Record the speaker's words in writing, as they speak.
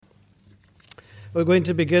We're going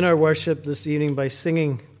to begin our worship this evening by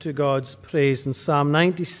singing to God's praise in Psalm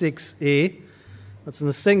 96a. That's in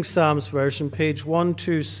the Sing Psalms version, page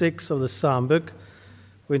 126 of the Psalm book.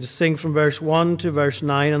 We're going to sing from verse 1 to verse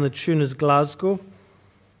 9, and the tune is Glasgow.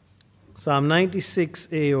 Psalm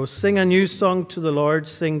 96a. O sing a new song to the Lord,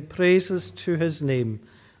 sing praises to his name,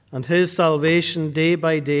 and his salvation day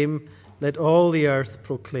by day let all the earth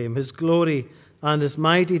proclaim. His glory and his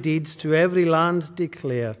mighty deeds to every land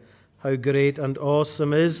declare. How great and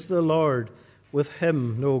awesome is the Lord, with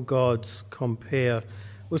him no gods compare.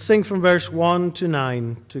 We'll sing from verse 1 to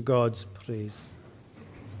 9 to God's praise.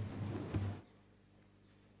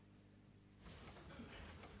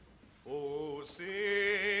 Oh,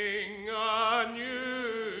 sing a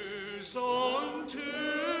new song to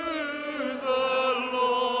the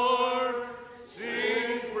Lord,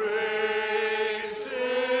 sing praises to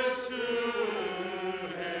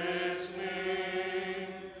his name,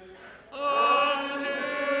 and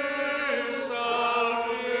his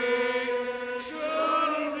salvation day by day. Let all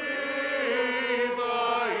the earth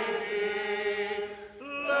proclaim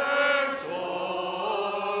his glory and his mighty deeds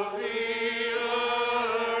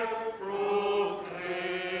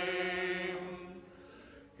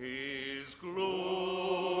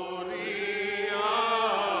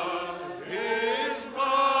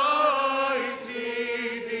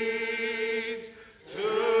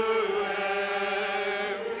to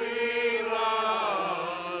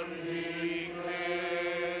every land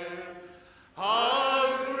declare.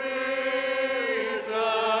 How great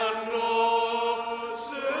and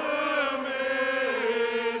awesome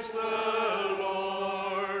is the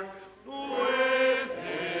Lord, with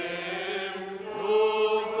him no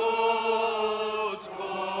gods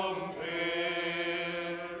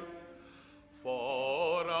compare.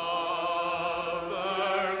 For other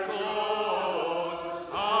gods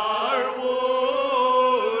are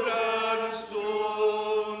wood and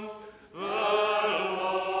stone, the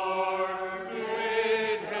Lord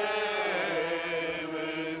made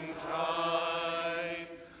heavens high.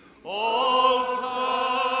 All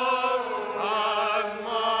power and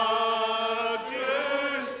majesty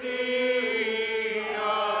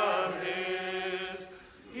are his.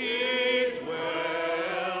 He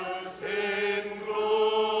dwells in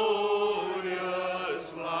glorious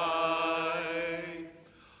light.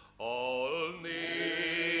 All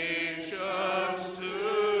nations to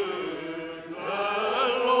the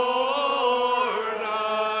Lord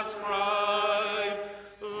ascribe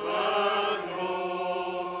the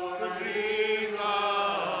glory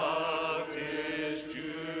that is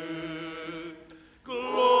due.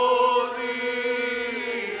 Glory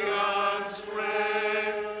and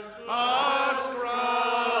strength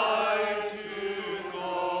ascribe to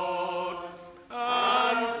God,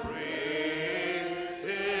 and praise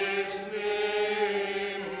his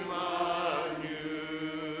name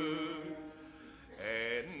anew.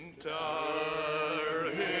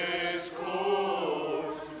 Enter his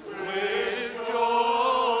courts with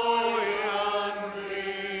joy and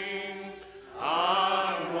bring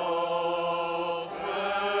an offering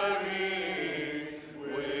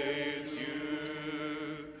with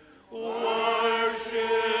you.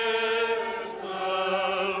 Worship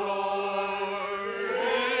the Lord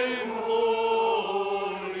in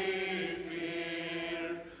holy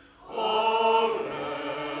fear. All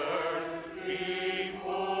earth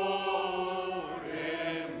before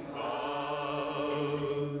him bow.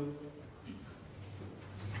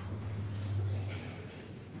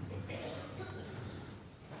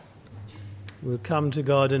 We'll come to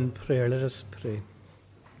God in prayer. Let us pray.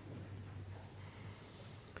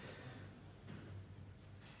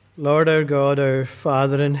 Lord our God, our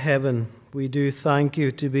Father in heaven, we do thank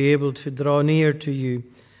you to be able to draw near to you,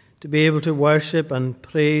 to be able to worship and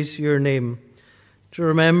praise your name, to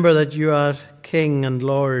remember that you are King and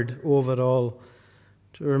Lord over all,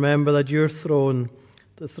 to remember that your throne,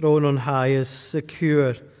 the throne on high, is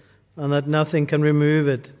secure and that nothing can remove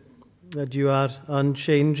it, that you are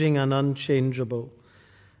unchanging and unchangeable.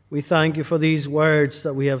 We thank you for these words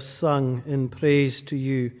that we have sung in praise to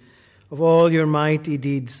you, of all your mighty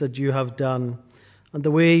deeds that you have done, and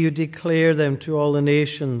the way you declare them to all the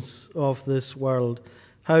nations of this world.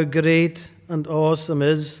 How great and awesome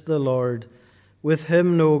is the Lord, with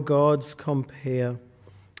him no gods compare.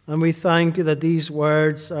 And we thank you that these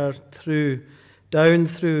words are true, down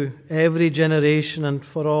through every generation and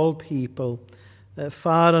for all people,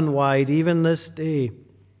 far and wide, even this day.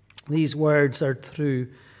 These words are true,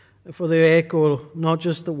 for they echo not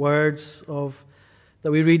just the words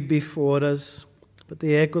that we read before us, but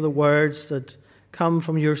they echo the words that come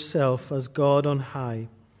from yourself as God on high,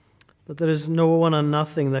 that there is no one and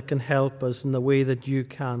nothing that can help us in the way that you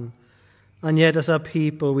can, And yet as a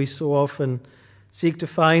people we so often seek to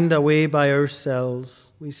find a way by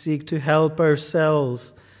ourselves. We seek to help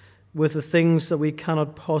ourselves with the things that we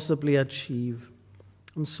cannot possibly achieve.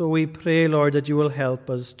 And so we pray, Lord, that you will help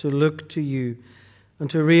us to look to you and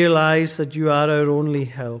to realize that you are our only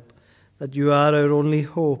help, that you are our only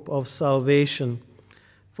hope of salvation.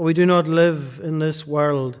 For we do not live in this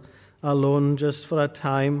world alone just for a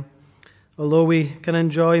time, although we can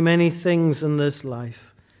enjoy many things in this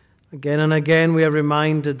life. Again and again we are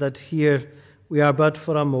reminded that here we are but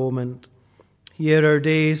for a moment. Here our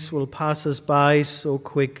days will pass us by so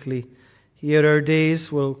quickly. Here our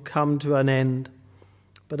days will come to an end.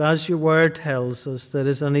 But as your word tells us, there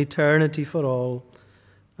is an eternity for all,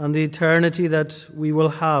 and the eternity that we will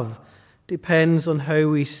have depends on how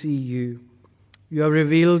we see you. You have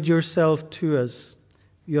revealed yourself to us.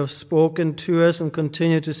 You have spoken to us and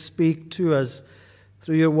continue to speak to us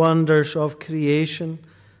through your wonders of creation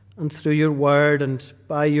and through your word and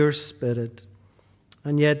by your Spirit.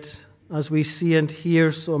 And yet, as we see and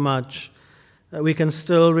hear so much, we can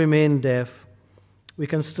still remain deaf. We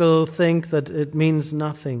can still think that it means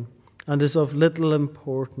nothing and is of little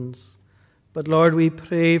importance. But Lord, we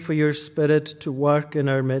pray for your Spirit to work in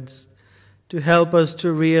our midst, to help us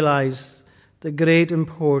to realize the great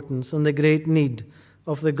importance and the great need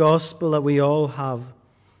of the gospel that we all have,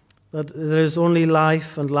 that there is only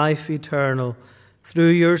life and life eternal through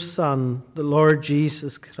your Son, the Lord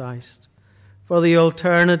Jesus Christ. For the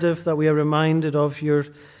alternative that we are reminded of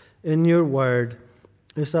in your word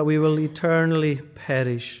is that we will eternally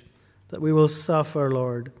perish, that we will suffer,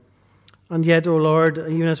 Lord. And yet, O Lord,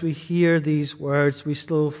 even as we hear these words, we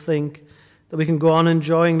still think that we can go on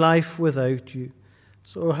enjoying life without you.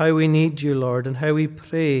 So how we need you, Lord, and how we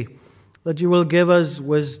pray that you will give us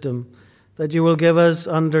wisdom, that you will give us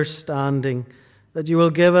understanding, that you will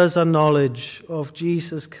give us a knowledge of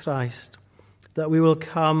Jesus Christ, that we will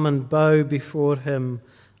come and bow before him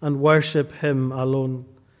and worship him alone.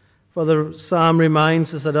 For the psalm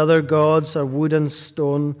reminds us that other gods are wood and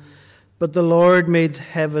stone, but the Lord made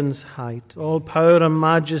heaven's height. All power and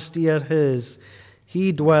majesty are his.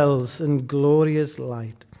 He dwells in glorious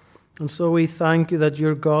light. And so we thank you that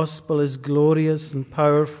your gospel is glorious and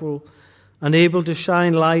powerful and able to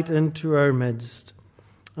shine light into our midst,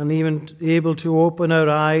 and even able to open our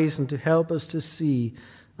eyes and to help us to see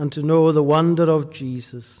and to know the wonder of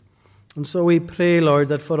Jesus. And so we pray, Lord,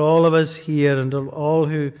 that for all of us here and all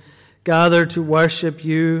who gather to worship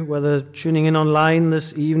you, whether tuning in online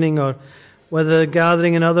this evening or whether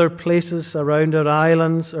gathering in other places around our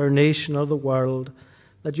islands, our nation, or the world,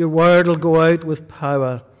 that your word will go out with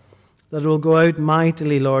power, that it will go out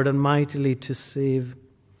mightily, Lord, and mightily to save.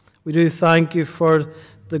 We do thank you for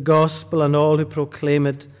the gospel and all who proclaim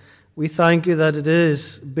it. We thank you that it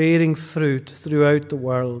is bearing fruit throughout the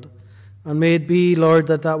world. And may it be, Lord,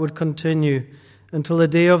 that would continue until the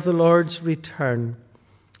day of the Lord's return,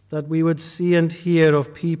 that we would see and hear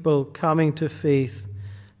of people coming to faith,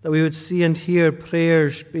 that we would see and hear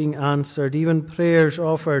prayers being answered, even prayers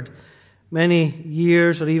offered many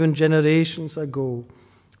years or even generations ago,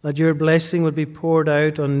 that your blessing would be poured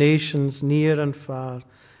out on nations near and far,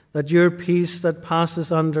 that your peace that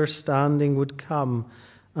passes understanding would come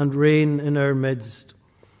and reign in our midst.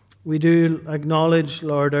 We do acknowledge,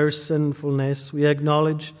 Lord, our sinfulness. We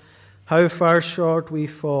acknowledge how far short we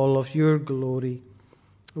fall of your glory.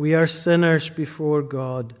 We are sinners before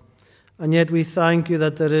God, and yet we thank you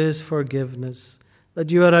that there is forgiveness,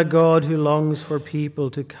 that you are a God who longs for people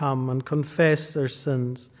to come and confess their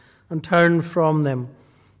sins and turn from them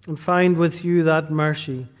and find with you that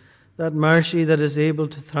mercy that is able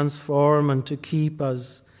to transform and to keep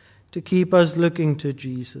us looking to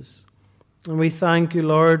Jesus. And we thank you,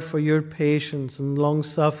 Lord, for your patience and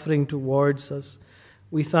long-suffering towards us.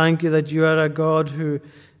 We thank you that you are a God who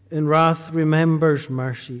in wrath remembers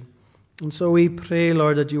mercy. And so we pray,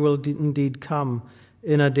 Lord, that you will indeed come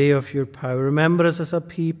in a day of your power. Remember us as a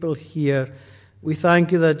people here. We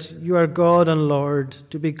thank you that you are God and Lord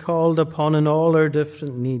to be called upon in all our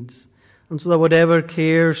different needs. And so that whatever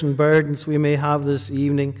cares and burdens we may have this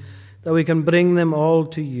evening, that we can bring them all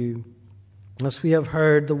to you. As we have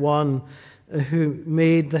heard, the one who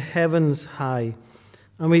made the heavens high.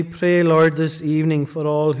 And we pray, Lord, this evening for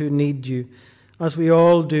all who need you, as we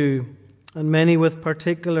all do, and many with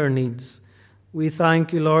particular needs. We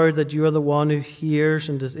thank you, Lord, that you are the one who hears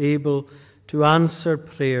and is able to answer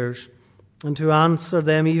prayers and to answer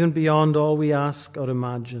them even beyond all we ask or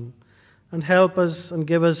imagine. And help us and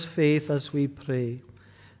give us faith as we pray,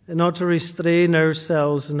 and not to restrain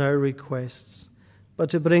ourselves in our requests, but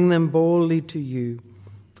to bring them boldly to you,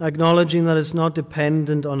 acknowledging that it's not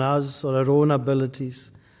dependent on us or our own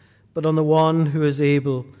abilities, but on the one who is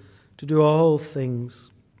able to do all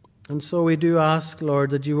things. And so we do ask,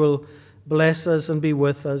 Lord, that you will bless us and be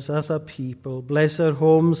with us as a people. Bless our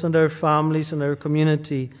homes and our families and our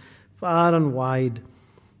community, far and wide.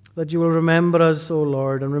 That you will remember us, O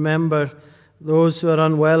Lord, and remember those who are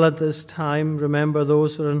unwell at this time. Remember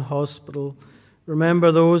those who are in hospital.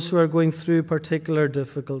 Remember those who are going through particular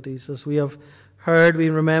difficulties. As we have heard, we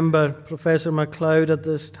remember Professor MacLeod at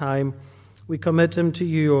this time. We commit him to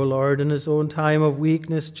you, O Lord, in his own time of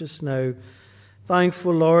weakness just now.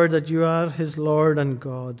 Thankful, Lord, that you are his Lord and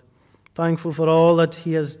God. Thankful for all that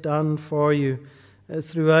he has done for you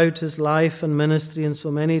throughout his life and ministry in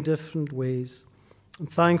so many different ways. And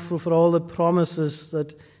thankful for all the promises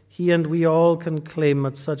that he and we all can claim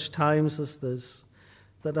at such times as this,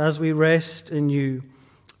 that as we rest in you,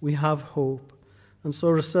 we have hope. And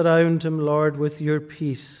so surround him, Lord, with your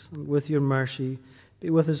peace and with your mercy. Be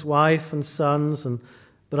with his wife and sons and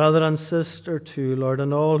brother and sister too, Lord,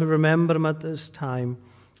 and all who remember him at this time.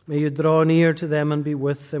 May you draw near to them and be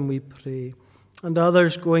with them, we pray. And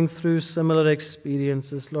others going through similar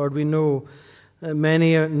experiences, Lord, we know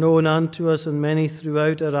many are known unto us and many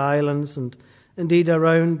throughout our islands and indeed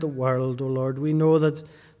around the world, O Lord. We know that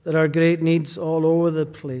there are great needs all over the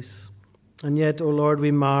place. And yet, O Lord, we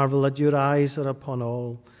marvel that your eyes are upon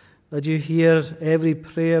all, that you hear every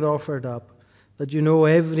prayer offered up, that you know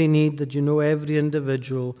every need, that you know every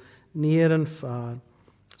individual, near and far.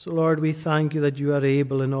 So, Lord, we thank you that you are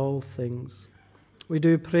able in all things. We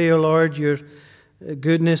do pray, O Lord, your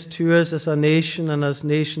goodness to us as a nation and as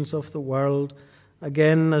nations of the world.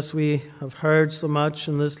 Again, as we have heard so much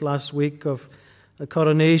in this last week of the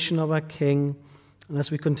coronation of a king, and as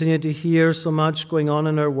we continue to hear so much going on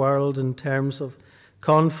in our world in terms of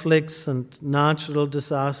conflicts and natural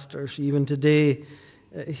disasters, even today,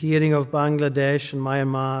 hearing of Bangladesh and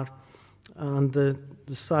Myanmar and the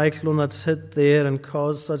cyclone that's hit there and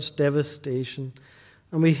caused such devastation.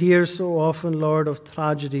 And we hear so often, Lord, of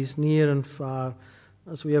tragedies near and far,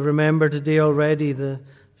 as we have remembered today already the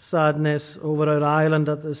sadness over our island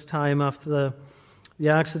at this time after the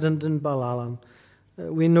accident in Balalan.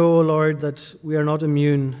 We know, Lord, that we are not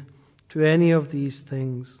immune to any of these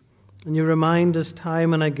things. And you remind us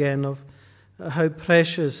time and again of how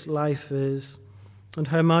precious life is and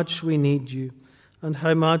how much we need you and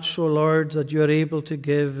how much, O Lord, that you are able to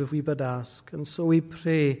give if we but ask. And so we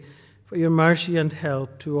pray for your mercy and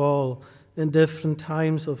help to all in different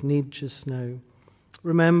times of need just now.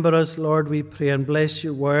 Remember us, Lord, we pray, and bless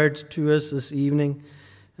your word to us this evening.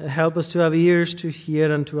 Help us to have ears to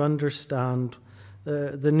hear and to understand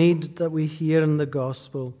the need that we hear in the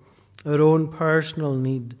gospel, our own personal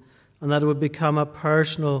need, and that it would become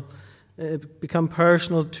personal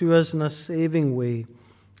to us in a saving way,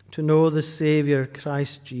 to know the Saviour,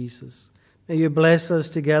 Christ Jesus. May you bless us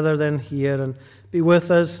together then here and be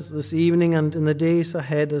with us this evening and in the days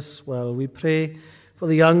ahead as well. We pray for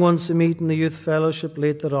the young ones who meet in the youth fellowship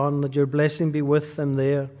later on, that your blessing be with them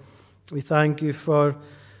there. We thank you for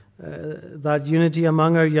that unity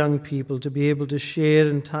among our young people to be able to share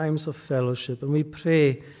in times of fellowship. And we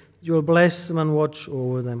pray that you will bless them and watch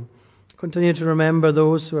over them. Continue to remember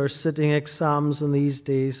those who are sitting exams in these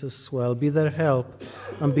days as well. Be their help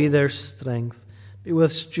and be their strength. Be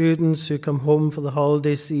with students who come home for the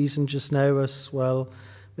holiday season just now as well.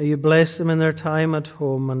 May you bless them in their time at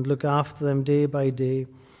home and look after them day by day.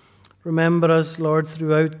 Remember us, Lord,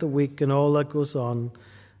 throughout the week and all that goes on.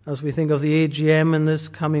 As we think of the AGM in this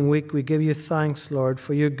coming week, we give you thanks, Lord,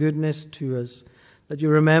 for your goodness to us, that you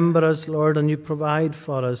remember us, Lord, and you provide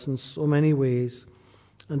for us in so many ways.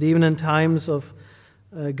 And even in times of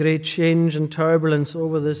great change and turbulence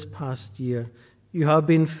over this past year, you have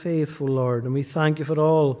been faithful, Lord, and we thank you for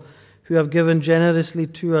all who have given generously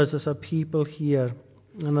to us as a people here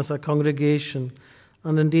and as a congregation,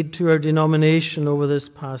 and indeed to our denomination over this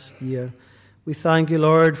past year. We thank you,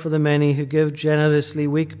 Lord, for the many who give generously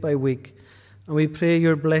week by week, and we pray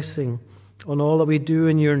your blessing on all that we do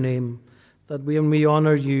in your name, that when we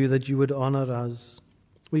honour you, that you would honour us.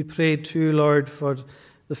 We pray too, Lord, for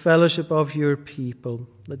the fellowship of your people,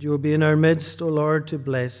 that you will be in our midst, O Lord, to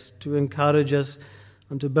bless, to encourage us,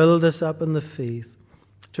 and to build us up in the faith,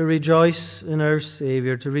 to rejoice in our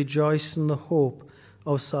Saviour, to rejoice in the hope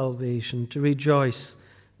of salvation, to rejoice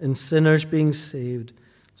in sinners being saved.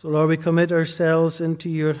 So, Lord, we commit ourselves into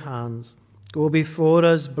your hands. Go before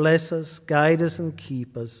us, bless us, guide us, and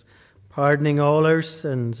keep us, pardoning all our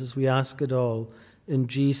sins as we ask it all. In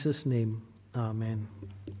Jesus' name, amen.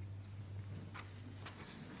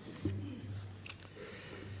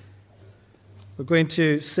 We're going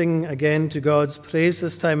to sing again to God's praise,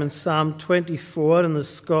 this time in Psalm 24 in the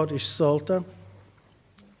Scottish Psalter,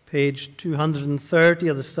 page 230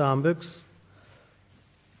 of the Psalm books.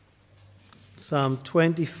 Psalm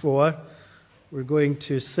 24. We're going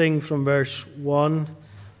to sing from verse 1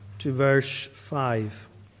 to verse 5.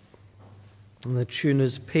 And the tune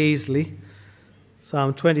is Paisley.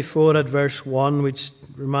 Psalm 24 at verse 1, which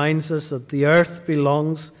reminds us that the earth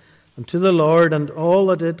belongs unto the Lord and all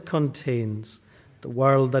that it contains, the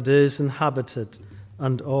world that is inhabited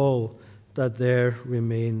and all that there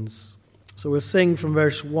remains. So we'll sing from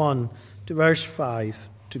verse 1 to verse 5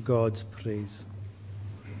 to God's praise.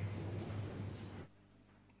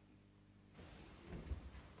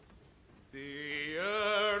 The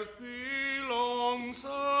earth belongs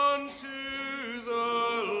unto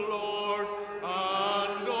the Lord,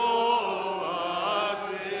 and all that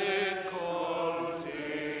it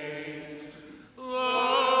contains. The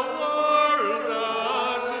world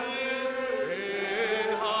that is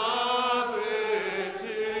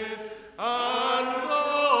inhabited, and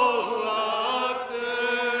all that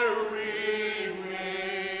there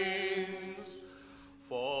remains.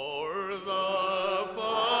 For the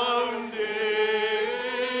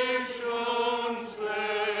foundations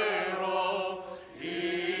thereof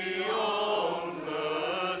beyond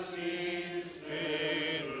the seas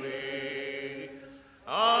did lay,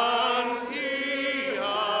 and he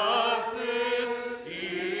hath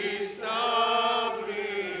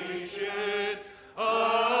established it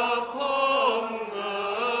upon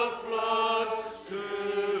the floods to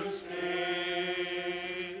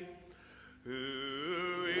stay.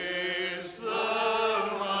 Who is the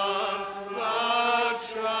man that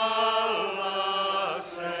shall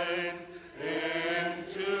ascend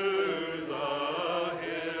into the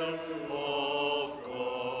hill of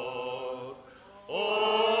God?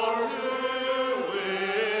 Or who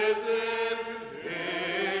within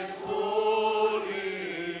his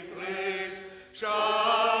holy place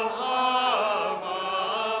shall have a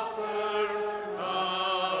firm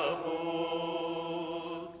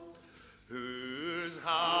abode? Whose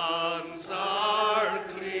hands are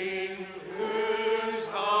clean, whose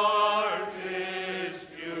heart is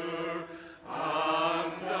pure,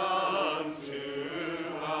 and unto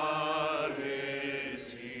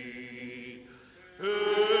vanity,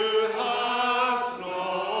 who hath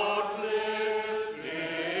not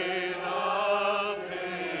lifted up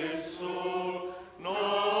his soul,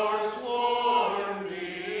 nor sworn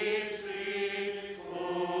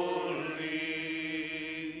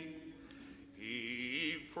deceitfully.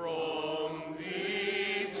 He from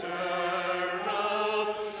the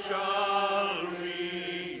eternal shall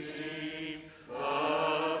receive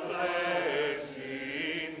the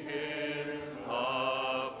blessing him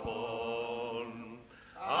upon,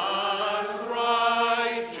 and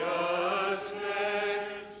righteousness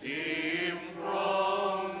him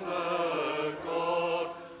from the God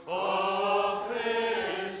of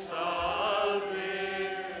his salvation.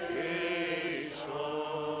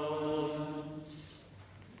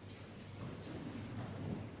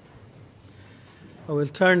 I will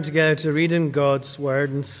turn together to reading God's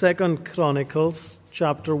word in 2 Chronicles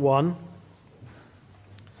chapter 1.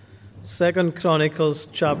 2 Chronicles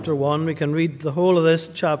chapter 1. We can read the whole of this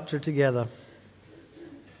chapter together.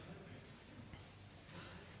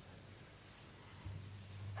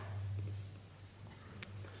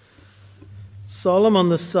 Solomon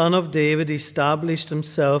the son of David established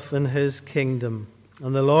himself in his kingdom,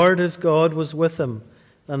 and the Lord his God was with him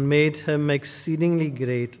and made him exceedingly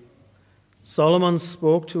great. Solomon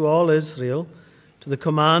spoke to all Israel, to the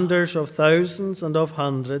commanders of thousands and of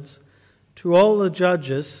hundreds, to all the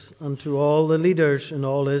judges and to all the leaders in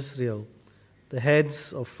all Israel, the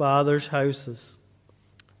heads of fathers' houses.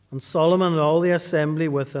 And Solomon and all the assembly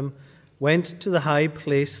with him went to the high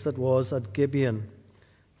place that was at Gibeon,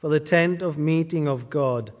 for the tent of meeting of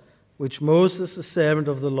God, which Moses the servant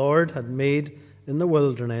of the Lord had made in the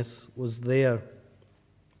wilderness, was there.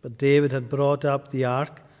 But David had brought up the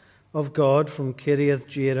ark of God from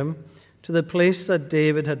Kiriath-Jearim to the place that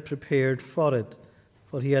David had prepared for it,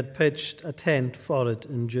 for he had pitched a tent for it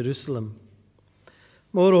in Jerusalem.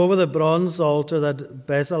 Moreover, the bronze altar that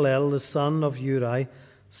Bezalel, the son of Uri,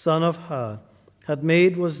 son of Hur, had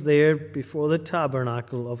made was there before the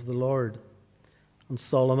tabernacle of the Lord. And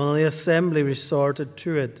Solomon and the assembly resorted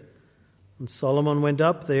to it. And Solomon went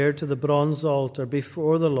up there to the bronze altar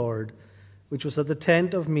before the Lord, which was at the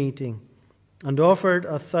tent of meeting, and offered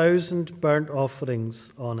 1,000 burnt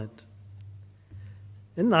offerings on it.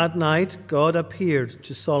 In that night God appeared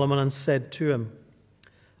to Solomon and said to him,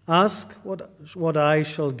 "Ask what I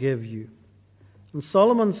shall give you." And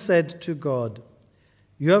Solomon said to God,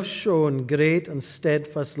 "You have shown great and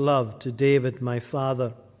steadfast love to David my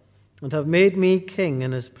father, and have made me king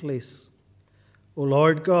in his place. O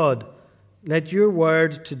Lord God, let your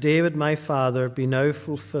word to David my father be now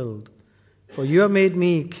fulfilled. For you have made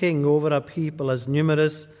me king over a people as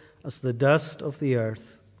numerous as the dust of the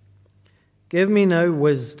earth. Give me now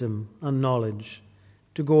wisdom and knowledge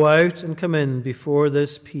to go out and come in before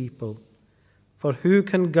this people. For who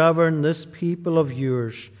can govern this people of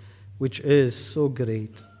yours, which is so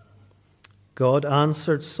great? God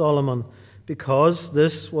answered Solomon, because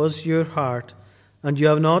this was your heart, and you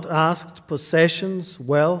have not asked possessions,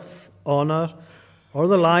 wealth, honor, or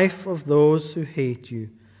the life of those who hate you,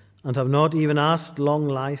 and have not even asked long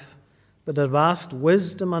life, but have asked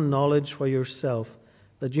wisdom and knowledge for yourself,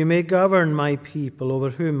 that you may govern my people over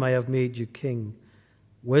whom I have made you king.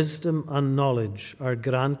 Wisdom and knowledge are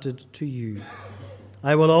granted to you.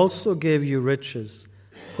 I will also give you riches,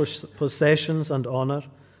 possessions and honor,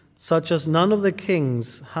 such as none of the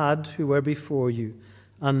kings had who were before you,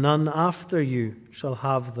 and none after you shall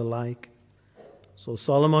have the like. So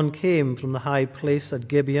Solomon came from the high place at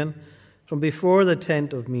Gibeon, from before the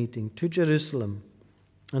tent of meeting, to Jerusalem,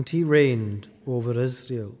 and he reigned over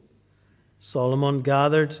Israel. Solomon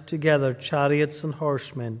gathered together chariots and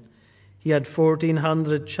horsemen. He had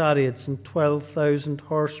 1,400 chariots and 12,000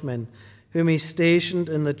 horsemen, whom he stationed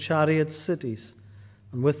in the chariot cities,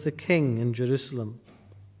 and with the king in Jerusalem.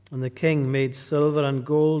 And the king made silver and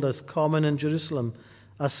gold as common in Jerusalem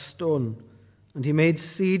as stone, and he made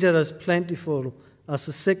cedar as plentiful as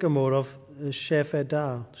the sycamore of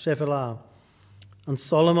Shephelah. And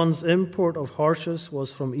Solomon's import of horses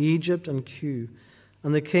was from Egypt and Kue,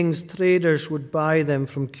 and the king's traders would buy them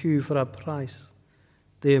from Kue for a price.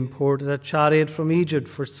 They imported a chariot from Egypt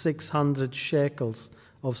for 600 shekels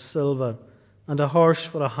of silver, and a horse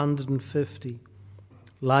for 150.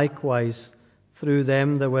 Likewise, through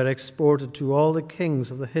them they were exported to all the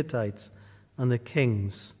kings of the Hittites and the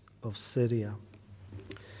kings of Syria.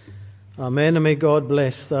 Amen, and may God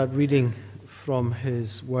bless that reading from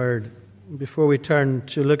his word. Before we turn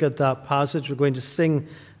to look at that passage, we're going to sing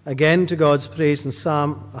again to God's praise in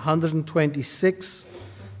Psalm 126.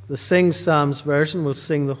 The Sing Psalms version will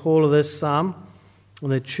sing the whole of this psalm,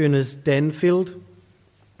 and the tune is Denfield.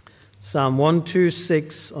 Psalm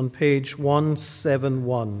 126 on page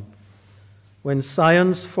 171. When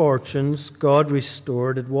Zion's fortunes God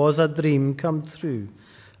restored, it was a dream come true.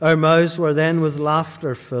 Our mouths were then with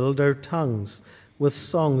laughter filled, our tongues with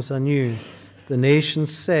songs anew. The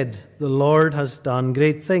nations said, the Lord has done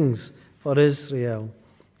great things for Israel.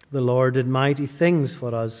 The Lord did mighty things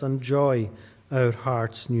for us, and joy our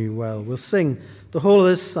hearts knew well. We'll sing the whole of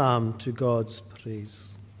this psalm to God's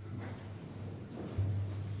praise.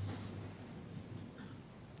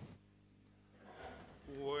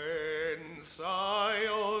 When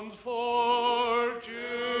Zion's fortunes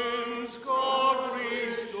God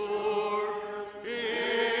restored,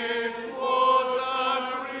 it was a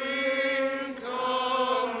dream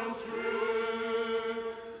come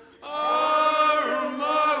true. Our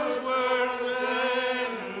mouths were then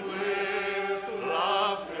with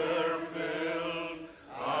laughter filled, our tongues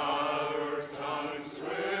with songs anew. The nations said, the Lord has done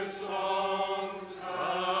great things for Israel.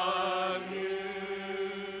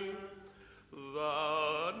 The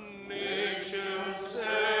Lord did mighty things for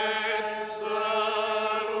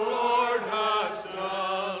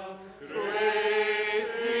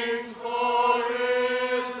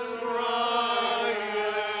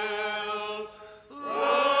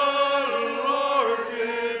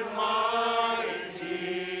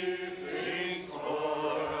us,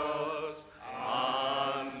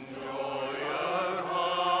 and joy our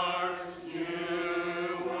hearts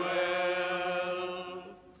knew well.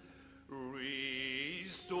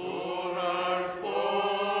 Restore our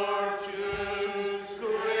fortunes,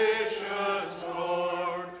 gracious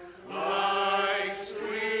Lord, like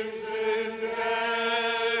streams in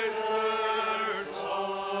desert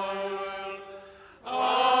soil.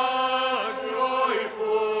 A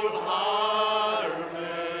joyful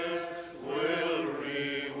harvest will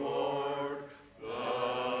reward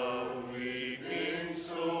the weeping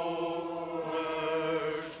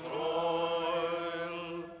sower's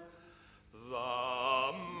toil.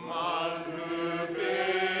 The man who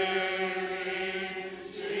begging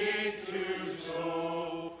seed to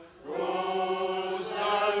sow goes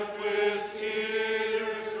out with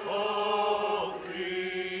tears of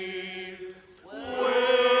grief,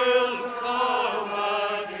 will come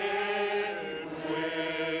again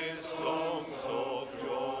with songs of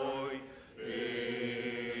joy,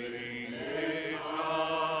 bearing his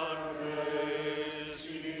harvest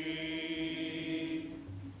sheaf.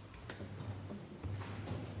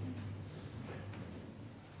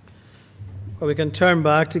 Well, we can turn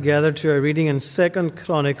back together to our reading in 2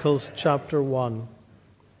 Chronicles chapter 1.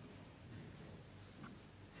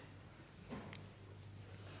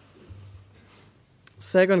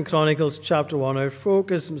 2 Chronicles chapter 1, our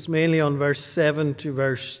focus is mainly on verse 7 to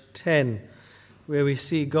verse 10, where we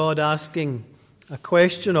see God asking a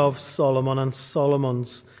question of Solomon and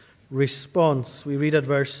Solomon's response. We read at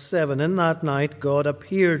verse 7, "In that night God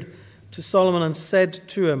appeared to Solomon and said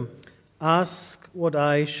to him, 'Ask what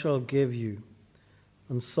I shall give you.'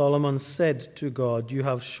 And Solomon said to God, 'You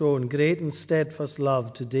have shown great and steadfast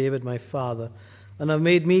love to David my father, and have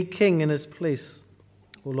made me king in his place.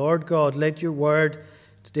 O Lord God, let your word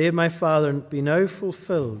to David my father be now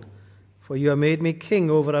fulfilled, for you have made me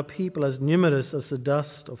king over a people as numerous as the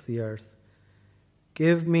dust of the earth.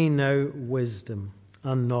 Give me now wisdom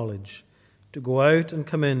and knowledge to go out and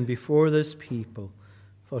come in before this people,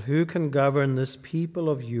 for who can govern this people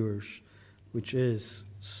of yours, which is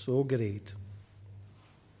so great?'"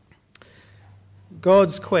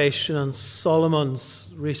 God's question and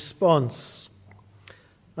Solomon's response.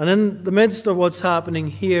 And in the midst of what's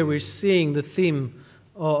happening here, we're seeing the theme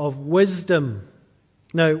of wisdom.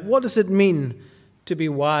 Now, what does it mean to be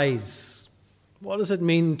wise? What does it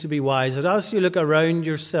mean to be wise? And as you look around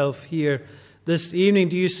yourself here this evening,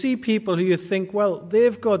 do you see people who you think, well,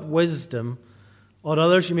 they've got wisdom, or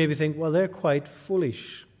others you maybe think, well, they're quite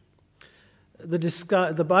foolish?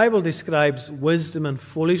 The Bible describes wisdom and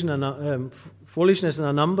foolishness in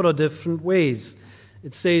a number of different ways.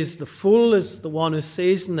 It says the fool is the one who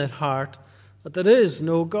says in their heart that there is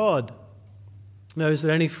no God. Now, is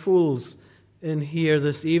there any fools in here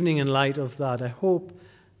this evening in light of that? I hope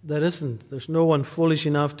there isn't. There's no one foolish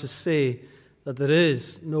enough to say that there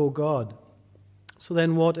is no God. So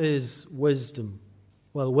then what is wisdom?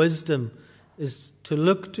 Well, wisdom is to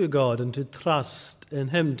look to God and to trust in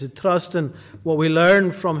Him, to trust in what we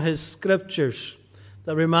learn from His Scriptures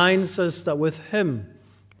that reminds us that with Him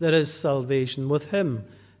there is salvation, with Him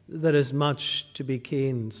there is much to be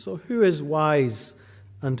gained. So who is wise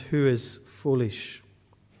and who is foolish?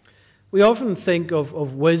 We often think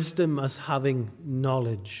of wisdom as having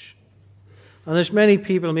knowledge. And there's many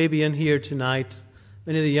people maybe in here tonight,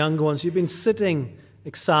 many of the younger ones, you've been sitting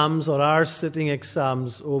exams or are sitting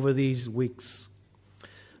exams over these weeks.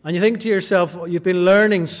 And you think to yourself, you've been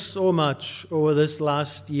learning so much over this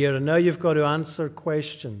last year, and now you've got to answer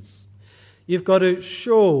questions. You've got to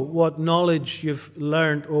show what knowledge you've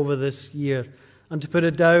learned over this year and to put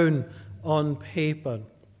it down on paper.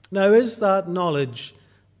 Now, is that knowledge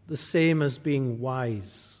the same as being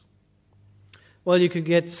wise? Well, you could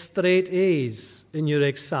get straight A's in your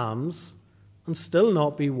exams and still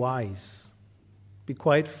not be wise. Be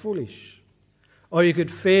quite foolish. Or you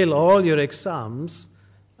could fail all your exams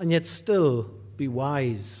and yet still be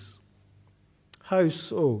wise. How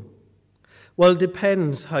so? Well, it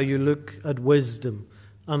depends how you look at wisdom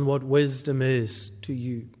and what wisdom is to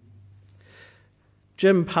you.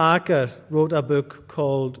 Jim Packer wrote a book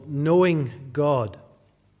called Knowing God.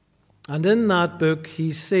 And in that book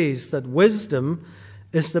he says that wisdom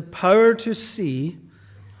is the power to see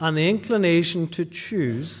and the inclination to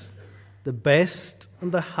choose the best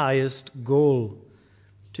and the highest goal,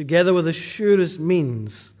 together with the surest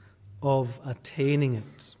means of attaining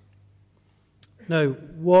it. Now,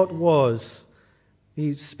 what was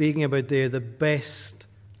he speaking about there, the best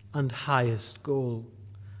and highest goal?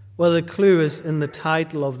 Well, the clue is in the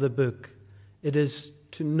title of the book. It is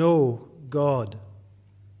to know God,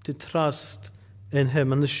 to trust in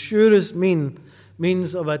Him. And the surest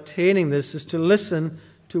means of attaining this is to listen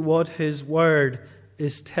to what His Word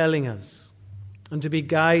is telling us and to be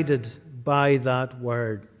guided by that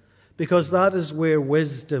Word, because that is where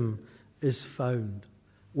wisdom is found.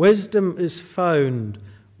 Wisdom is found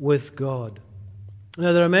with God.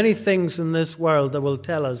 Now, there are many things in this world that will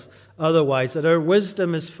tell us otherwise, that our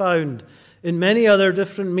wisdom is found in many other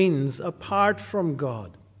different means apart from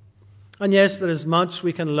God. And yes, there is much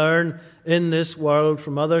we can learn in this world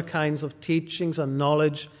from other kinds of teachings and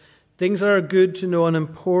knowledge, things that are good to know and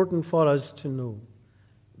important for us to know.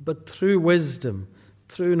 But true wisdom,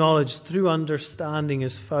 true knowledge, true understanding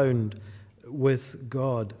is found with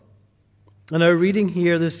God. And our reading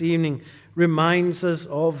here this evening reminds us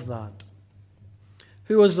of that.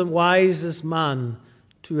 Who was the wisest man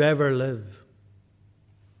to ever live?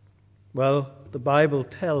 Well, the Bible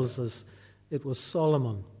tells us it was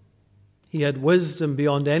Solomon. He had wisdom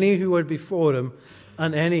beyond any who were before him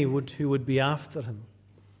and any who would be after him.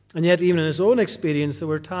 And yet, even in his own experience, there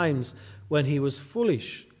were times when he was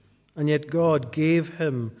foolish. And yet God gave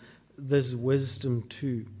him this wisdom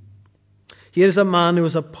too. Here is a man who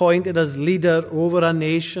was appointed as leader over a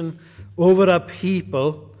nation, over a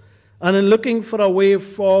people. And in looking for a way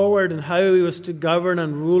forward and how he was to govern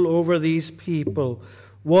and rule over these people,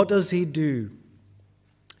 what does he do?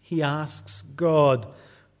 He asks God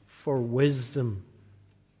for wisdom.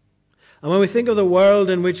 And when we think of the world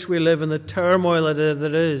in which we live and the turmoil that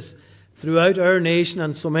there is throughout our nation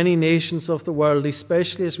and so many nations of the world,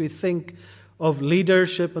 especially as we think of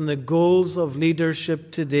leadership and the goals of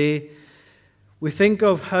leadership today, we think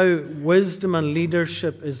of how wisdom and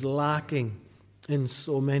leadership is lacking in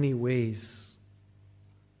so many ways,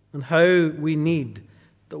 and how we need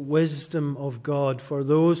the wisdom of God for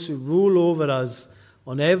those who rule over us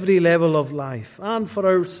on every level of life, and for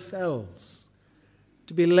ourselves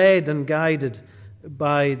to be led and guided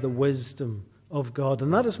by the wisdom of God.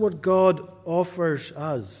 And that is what God offers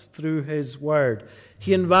us through His Word.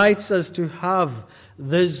 He invites us to have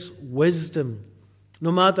this wisdom.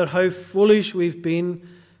 No matter how foolish we've been,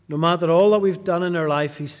 no matter all that we've done in our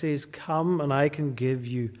life, He says, come and I can give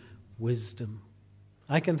you wisdom.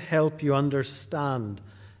 I can help you understand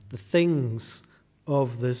the things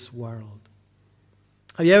of this world.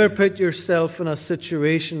 Have you ever put yourself in a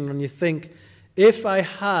situation when you think, if I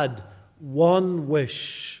had one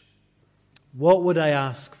wish, what would I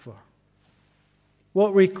ask for?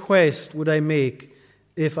 What request would I make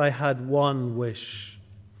if I had one wish?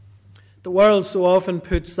 The world so often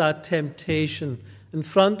puts that temptation in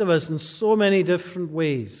front of us in so many different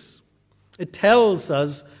ways. It tells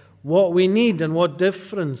us what we need and what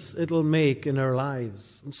difference it'll make in our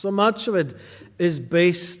lives. And so much of it is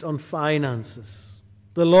based on finances.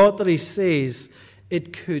 The lottery says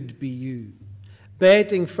it could be you.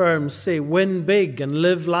 Betting firms say win big and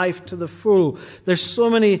live life to the full. There's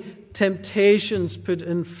so many temptations put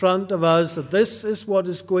in front of us that this is what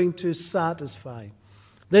is going to satisfy.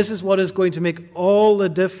 This is what is going to make all the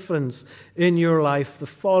difference in your life. The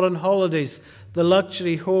foreign holidays, the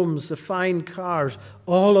luxury homes, the fine cars,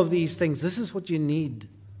 all of these things. This is what you need.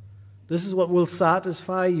 This is what will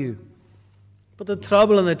satisfy you. But the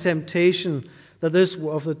trouble and the temptation that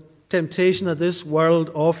this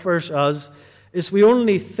world offers us is we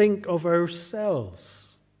only think of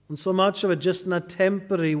ourselves, and so much of it just in a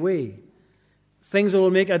temporary way. Things that will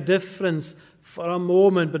make a difference for a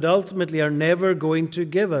moment, but ultimately are never going to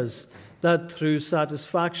give us that true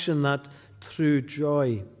satisfaction, that true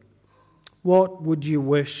joy. What would you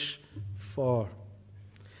wish for?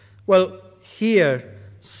 Well, here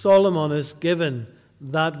Solomon is given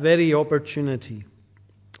that very opportunity.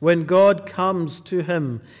 When God comes to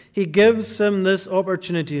him, He gives him this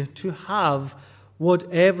opportunity to have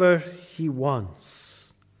whatever he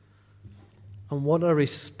wants. And what a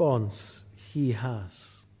response he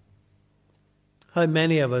has. How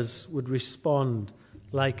many of us would respond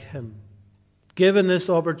like him? Given this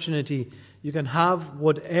opportunity, you can have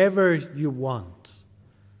whatever you want.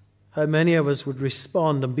 How many of us would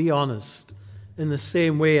respond and be honest in the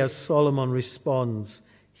same way as Solomon responds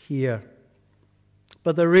here?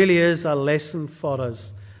 But there really is a lesson for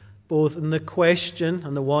us, both in the question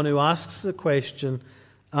and the one who asks the question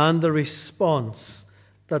and the response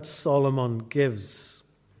that Solomon gives.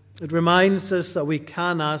 It reminds us that we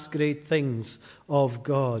can ask great things of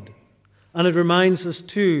God. And it reminds us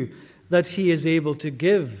too that He is able to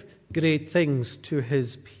give great things to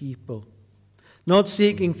His people. Not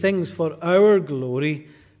seeking things for our glory,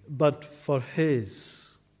 but for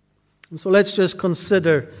His. And so let's just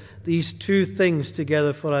consider these two things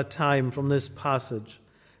together for a time from this passage.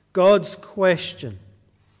 God's question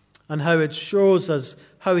and how it shows us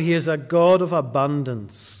how He is a God of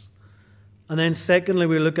abundance. And then secondly,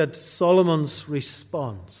 we look at Solomon's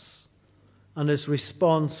response and his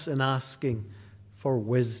response in asking for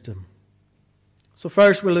wisdom. So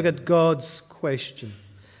first we'll look at God's question.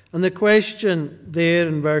 And the question there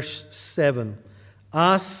in verse 7,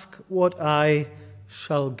 ask what I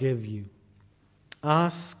shall give you.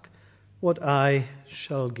 Ask what I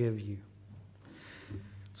shall give you.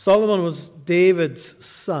 Solomon was David's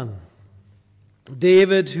son.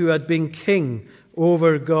 David, who had been king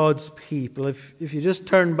over God's people. If you just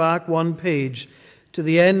turn back one page to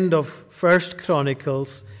the end of 1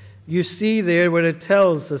 Chronicles, you see there where it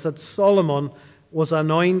tells us that Solomon was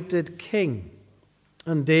anointed king,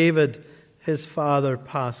 and David, his father,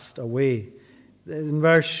 passed away. In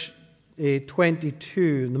verse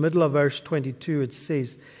 22, in the middle of verse 22, it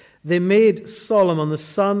says, they made Solomon, the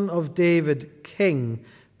son of David, king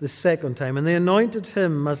the second time, and they anointed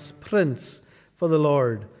him as prince for the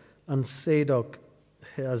Lord, and Zadok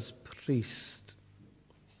as priest.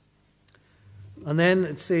 And then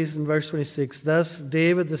it says in verse 26, thus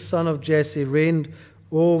David, the son of Jesse, reigned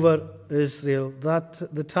over Israel. That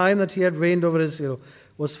the time that he had reigned over Israel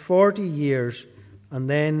was 40 years, and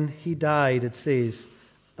then he died, it says,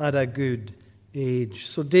 at a good age.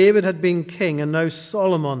 So David had been king, and now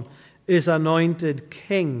Solomon is anointed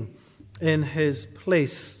king in his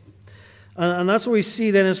place. And that's what we see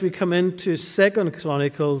then as we come into 2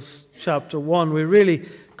 Chronicles chapter 1. We're really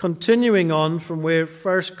continuing on from where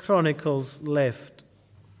 1 Chronicles left.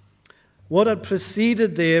 What had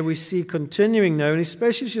preceded there we see continuing now, and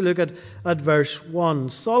especially as you look at verse 1.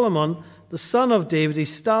 Solomon, the son of David,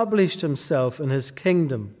 established himself in his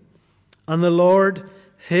kingdom, and the Lord,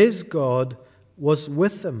 his God, was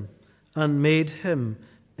with him and made him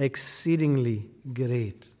exceedingly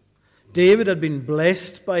great. David had been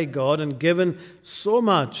blessed by God and given so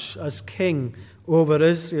much as king over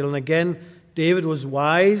Israel. And again, David was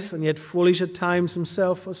wise and yet foolish at times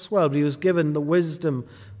himself as well, but he was given the wisdom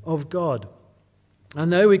of God.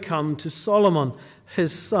 And now we come to Solomon,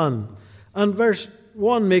 his son. And verse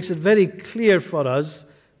 1 makes it very clear for us,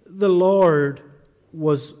 the Lord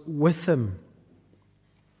was with him.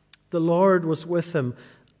 The Lord was with him.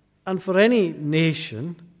 And for any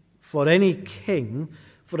nation, for any king,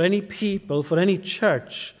 for any people, for any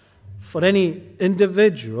church, for any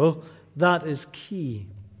individual, that is key.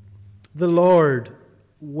 The Lord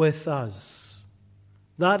with us.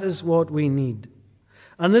 That is what we need.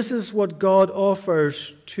 And this is what God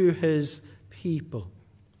offers to his people.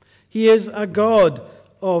 He is a God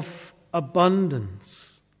of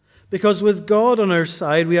abundance. Because with God on our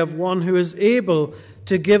side, we have one who is able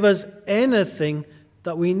to give us anything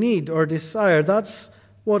that we need or desire. That's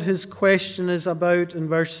what his question is about in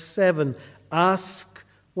verse 7. Ask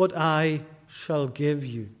what I shall give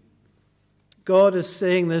you. God is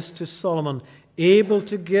saying this to Solomon, able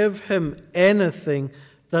to give him anything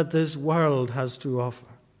that this world has to offer.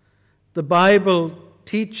 The Bible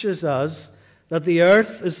teaches us that the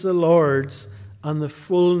earth is the Lord's and the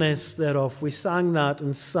fullness thereof. We sang that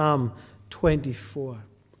in Psalm 24.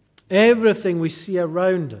 Everything we see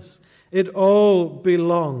around us, it all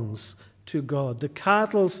belongs to God. The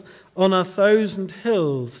cattle on 1,000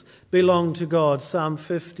 hills belong to God, Psalm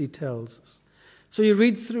 50 tells us. So you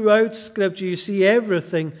read throughout Scripture, you see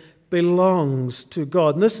everything belongs to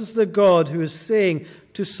God. And this is the God who is saying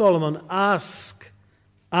to Solomon, ask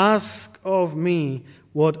of me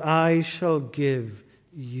what I shall give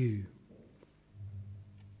you.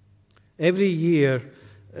 Every year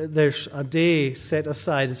there's a day set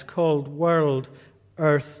aside. It's called World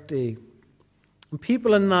Earth Day. And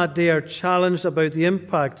people in that day are challenged about the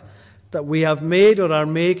impact that we have made or are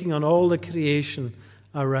making on all the creation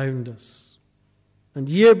around us. And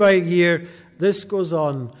year by year, this goes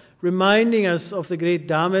on, reminding us of the great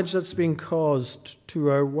damage that's been caused to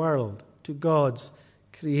our world, to God's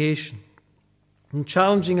creation, and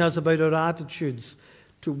challenging us about our attitudes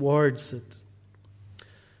towards it.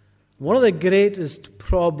 One of the greatest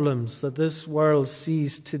problems that this world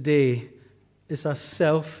sees today is a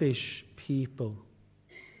selfish people.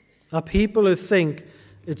 A people who think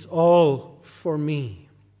it's all for me.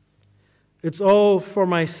 It's all for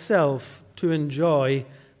myself to enjoy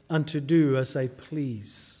and to do as I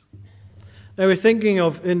please. Now we're thinking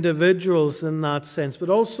of individuals in that sense, but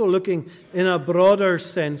also looking in a broader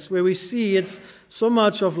sense where we see it's so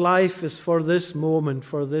much of life is for this moment,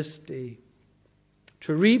 for this day.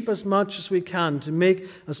 To reap as much as we can, to make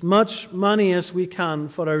as much money as we can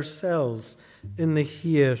for ourselves in the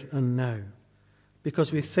here and now,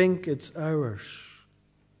 because we think it's ours.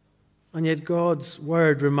 And yet God's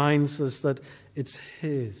word reminds us that it's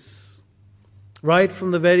His. Right from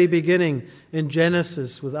the very beginning in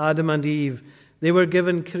Genesis with Adam and Eve, they were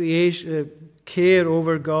given care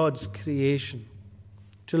over God's creation,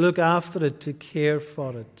 to look after it, to care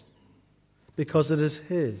for it, because it is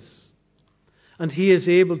His. And He is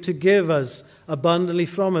able to give us abundantly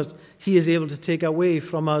from it. He is able to take away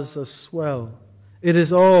from us as well. It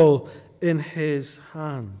is all in His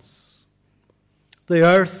hands. The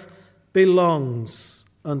earth belongs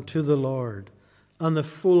unto the Lord, and the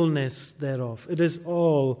fullness thereof. It is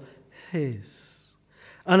all His.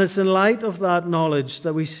 And it's in light of that knowledge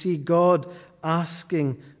that we see God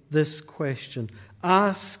asking this question.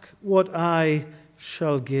 Ask what I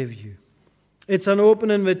shall give you. It's an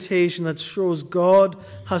open invitation that shows God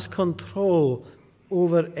has control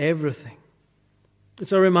over everything.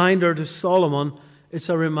 It's a reminder to Solomon. It's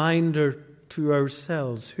a reminder to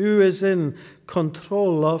ourselves. Who is in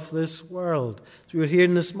control of this world? As we were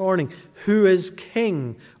hearing this morning, who is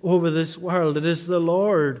king over this world? It is the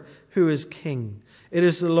Lord who is king. It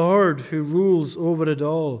is the Lord who rules over it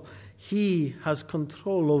all. He has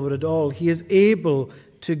control over it all. He is able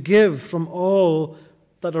to give from all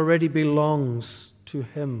that already belongs to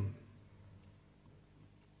Him.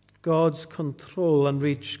 God's control and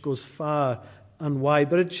reach goes far and wide,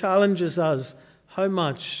 but it challenges us. How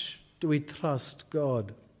much do we trust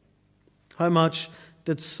God? How much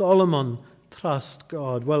did Solomon trust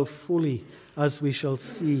God? Well, fully as we shall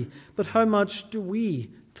see. But how much do we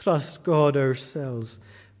trust God ourselves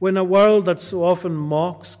when a world that so often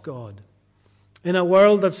mocks God, in a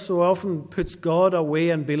world that so often puts God away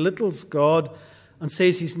and belittles God and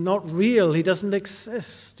says he's not real, he doesn't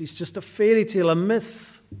exist, he's just a fairy tale, a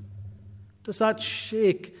myth? Does that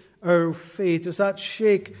shake our faith? Does that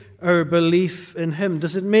shake our belief in him?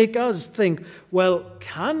 Does it make us think, well,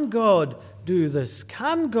 can God do this?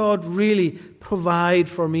 Can God really provide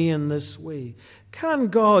for me in this way? Can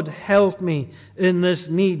God help me in this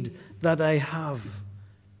need that I have?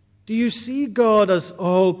 Do you see God as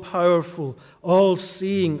all-powerful,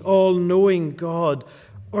 all-seeing, all-knowing God?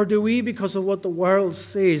 Or do we, because of what the world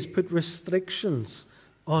says, put restrictions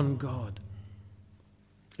on God?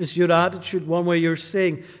 Is your attitude one where you're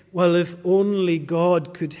saying, well, if only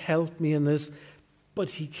God could help me in this,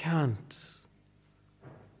 but he can't?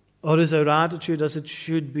 Or is our attitude as it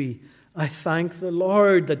should be, I thank the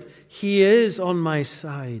Lord that he is on my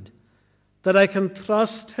side, that I can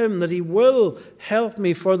trust him, that he will help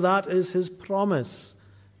me, for that is his promise,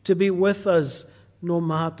 to be with us no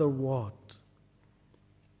matter what.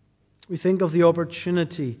 We think of the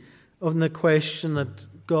opportunity of the question that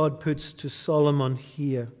God puts to Solomon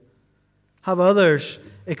here. Have others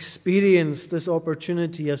experienced this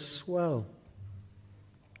opportunity as well?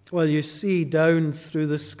 Well, you see down through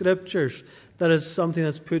the Scriptures, that is something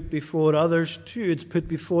that's put before others too. It's put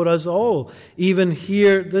before us all, even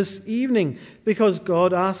here this evening, because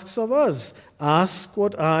God asks of us, ask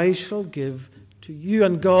what I shall give to you.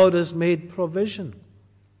 And God has made provision.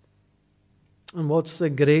 And what's the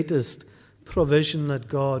greatest provision that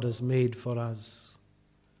God has made for us?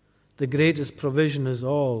 The greatest provision is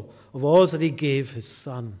all is that he gave his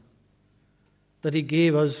Son. That he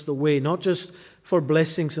gave us the way, not just for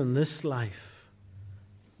blessings in this life,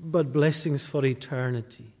 but blessings for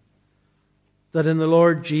eternity. That in the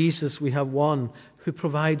Lord Jesus we have one who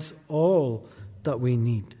provides all that we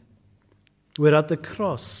need. Where at the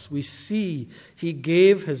cross we see he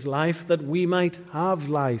gave his life that we might have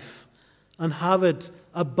life and have it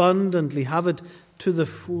abundantly, have it to the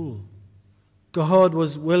full. God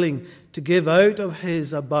was willing to give out of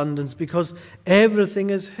his abundance because everything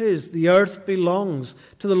is his. The earth belongs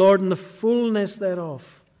to the Lord and the fullness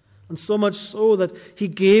thereof. And so much so that he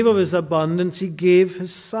gave of his abundance, he gave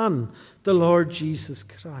his Son, the Lord Jesus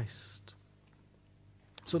Christ.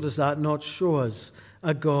 So does that not show us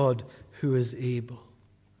a God who is able,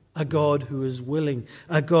 a God who is willing,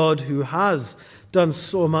 a God who has done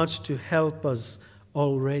so much to help us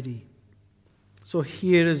already? So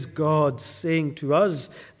here is God saying to us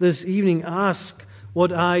this evening, ask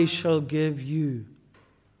what I shall give you.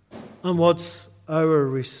 And what's our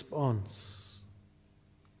response?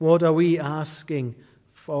 What are we asking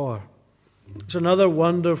for? There's another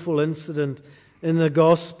wonderful incident in the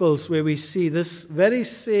Gospels where we see this very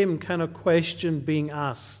same kind of question being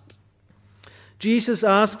asked. Jesus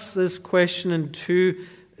asks this question in two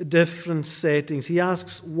different settings. He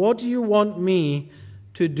asks, what do you want me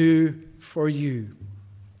to do for you?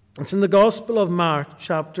 It's in the Gospel of Mark,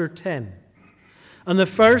 chapter 10. And the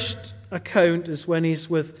first account is when he's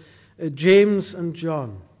with James and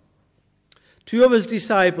John. Two of his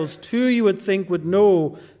disciples, two you would think would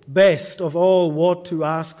know best of all what to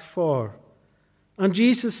ask for. And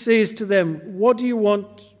Jesus says to them, what do you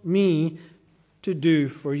want me to do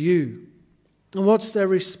for you? And what's their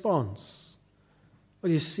response?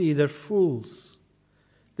 Well, you see, they're fools.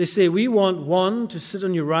 They say, we want one to sit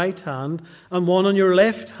on your right hand and one on your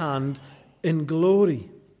left hand in glory.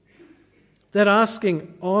 They're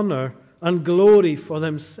asking honor and glory for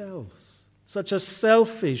themselves. Such a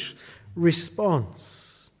selfish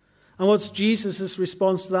response. And what's Jesus'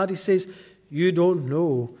 response to that? He says, you don't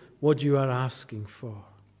know what you are asking for.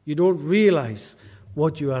 You don't realize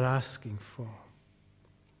what you are asking for.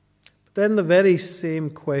 But then the very same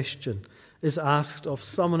question is asked of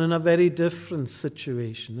someone in a very different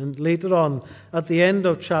situation. And later on, at the end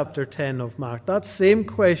of chapter 10 of Mark, that same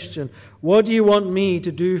question, what do you want me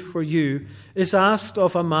to do for you, is asked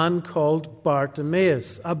of a man called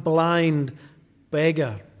Bartimaeus, a blind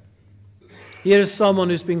beggar. Here is someone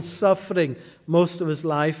who's been suffering most of his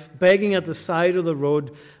life, begging at the side of the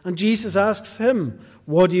road, and Jesus asks him,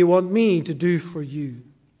 what do you want me to do for you?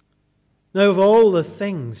 Now, of all the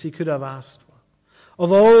things he could have asked for,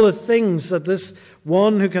 of all the things that this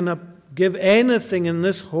one who can give anything in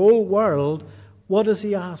this whole world, what does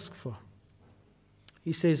he ask for?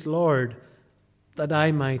 He says, Lord, that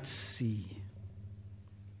I might see.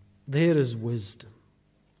 There is wisdom.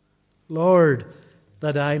 Lord,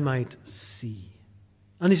 that I might see.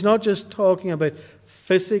 And he's not just talking about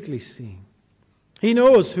physically seeing. He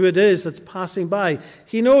knows who it is that's passing by.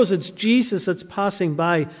 He knows it's Jesus that's passing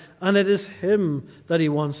by, and it is him that he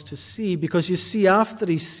wants to see. Because you see, after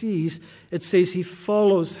he sees, it says he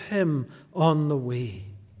follows him on the way.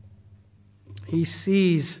 He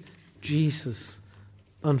sees Jesus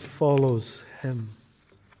and follows him.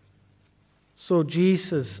 So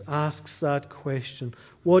Jesus asks that question,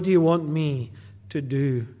 what do you want me to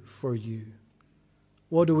do for you?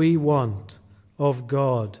 What do we want of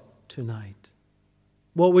God tonight?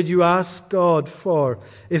 What would you ask God for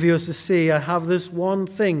if he was to say, I have this one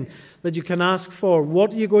thing that you can ask for?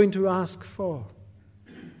 What are you going to ask for?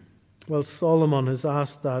 Well, Solomon has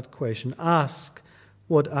asked that question. Ask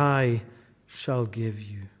what I shall give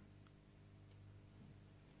you.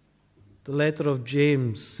 The letter of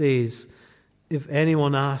James says, if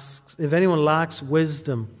anyone lacks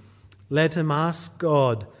wisdom, let him ask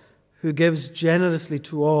God, who gives generously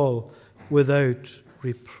to all without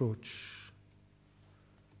reproach.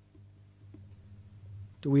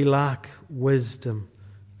 Do we lack wisdom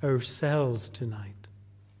ourselves tonight?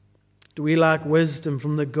 Do we lack wisdom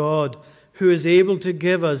from the God who is able to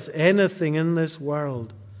give us anything in this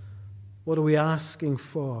world? What are we asking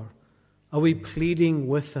for? Are we pleading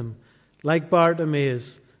with him? Like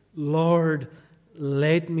Bartimaeus, Lord,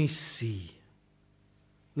 let me see.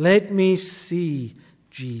 Let me see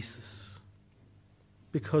Jesus.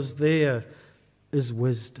 Because there is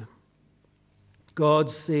wisdom.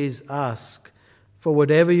 God says, ask for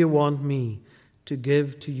whatever you want me to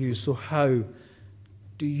give to you. So how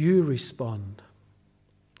do you respond?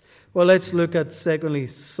 Well, let's look at, secondly,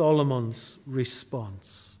 Solomon's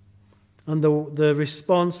response. And the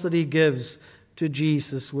response that he gives to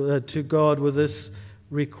Jesus, to God, with this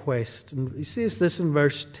request. And he says this in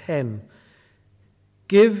verse 10.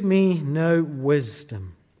 Give me now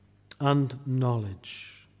wisdom and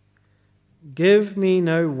knowledge. Give me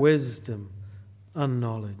now wisdom and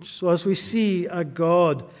knowledge. So as we see a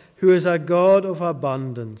God who is a God of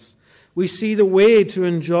abundance, we see the way to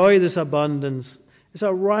enjoy this abundance is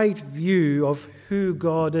a right view of who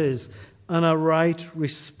God is and a right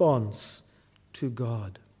response to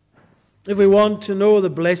God. If we want to know the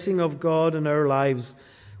blessing of God in our lives,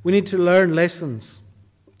 we need to learn lessons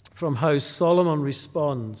from how Solomon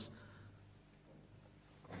responds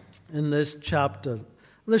in this chapter. And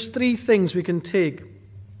there's three things we can take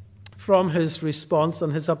from his response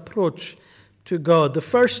and his approach to God. The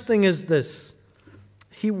first thing is this: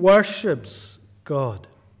 he worships God.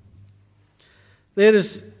 There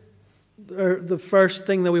is the first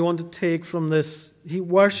thing that we want to take from this. He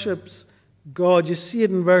worships God. You see it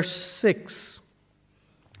in verse 6.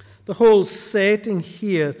 The whole setting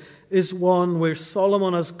here is one where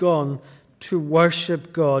Solomon has gone to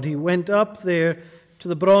worship God. He went up there to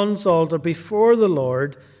the bronze altar before the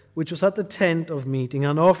Lord, which was at the tent of meeting,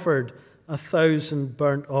 and offered 1,000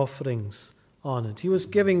 burnt offerings on it. He was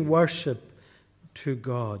giving worship to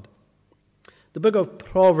God. The book of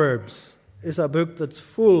Proverbs is a book that's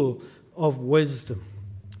full of wisdom.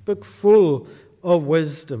 A book full of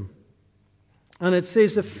wisdom. And it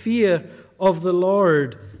says the fear of the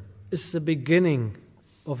Lord is the beginning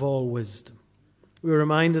of all wisdom. We were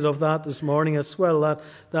reminded of that this morning as well.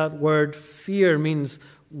 That word fear means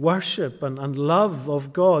worship and love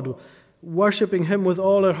of God. Worshipping him with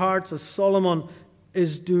all our hearts, as Solomon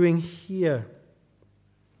is doing here.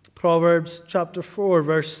 Proverbs chapter 4,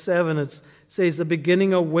 verse 7, it says, the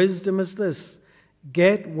beginning of wisdom is this: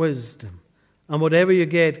 get wisdom. And whatever you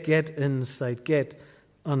get insight, get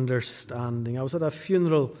understanding. I was at a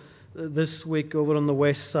funeral this week over on the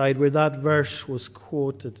west side where that verse was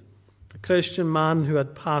quoted. A Christian man who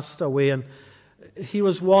had passed away, and he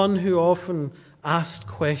was one who often asked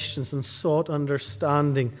questions and sought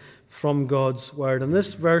understanding from God's word. And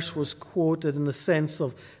this verse was quoted in the sense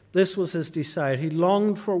of this was his desire. He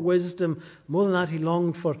longed for wisdom. More than that, he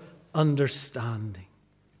longed for understanding.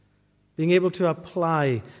 Being able to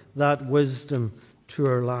apply that wisdom to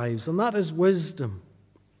our lives. And that is wisdom.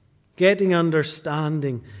 Getting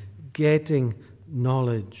understanding, getting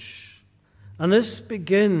knowledge. And this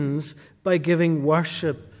begins by giving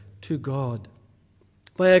worship to God.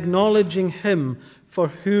 By acknowledging him for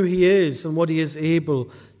who he is and what he is able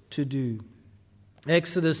to do.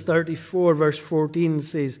 Exodus 34 verse 14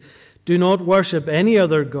 says, do not worship any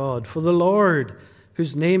other God, for the Lord,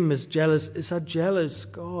 whose name is jealous, is a jealous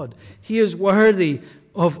God. He is worthy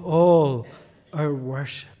of all our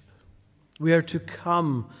worship. We are to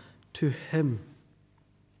come to him.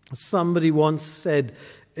 Somebody once said,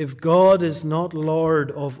 if God is not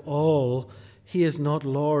Lord of all, he is not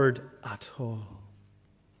Lord at all.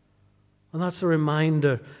 And that's a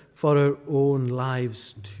reminder for our own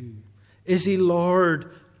lives too. Is he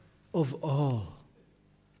Lord of all?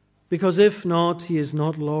 Because if not, he is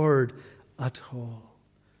not Lord at all.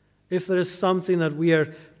 If there is something that we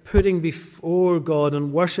are putting before God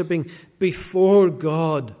and worshipping before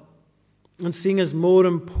God and seeing as more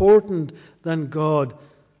important than God,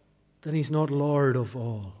 then he's not Lord of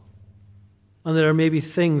all. And there are maybe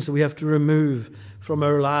things that we have to remove from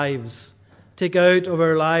our lives, take out of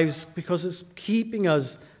our lives, because it's keeping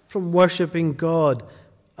us from worshipping God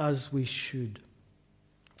as we should.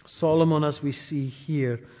 Solomon, as we see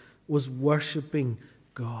here, was worshipping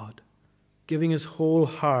God, giving his whole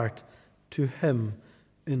heart to him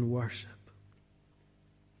in worship.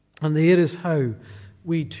 And there is how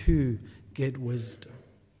we too get wisdom.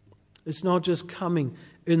 It's not just coming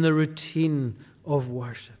in the routine of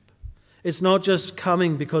worship. It's not just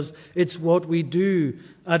coming because it's what we do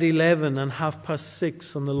at 11 and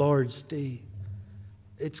 6:30 on the Lord's Day.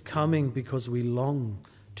 It's coming because we long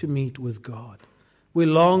to meet with God. We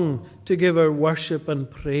long to give our worship and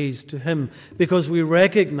praise to him because we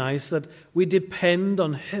recognize that we depend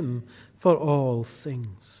on him for all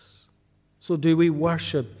things. So do we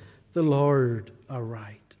worship the Lord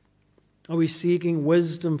aright? Are we seeking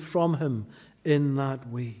wisdom from him in that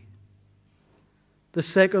way? The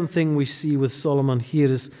second thing we see with Solomon here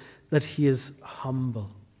is that he is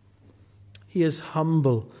humble. He is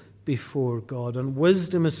humble before God. And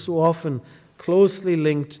wisdom is so often closely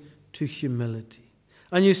linked to humility.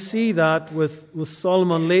 And you see that with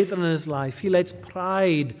Solomon later in his life. He lets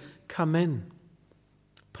pride come in.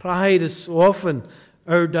 Pride is so often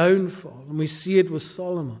our downfall. And we see it with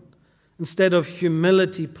Solomon. Instead of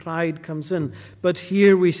humility, pride comes in. But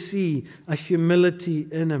here we see a humility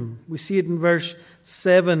in him. We see it in verse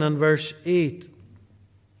 7 and verse 8.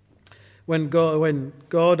 When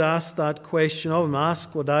God asked that question of him,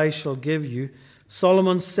 "Ask what I shall give you,"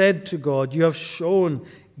 Solomon said to God, "You have shown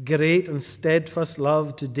great and steadfast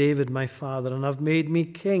love to David my father, and have made me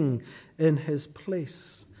king in his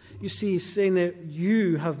place." You see, he's saying that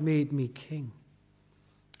you have made me king.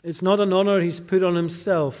 It's not an honor he's put on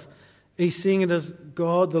himself. He's seeing it as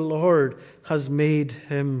God, the Lord, has made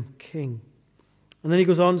him king. And then he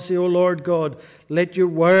goes on to say, "O Lord God, let your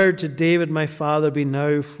word to David my father be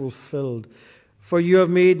now fulfilled. For you have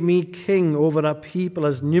made me king over a people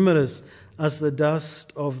as numerous as the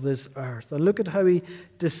dust of this earth." And look at how he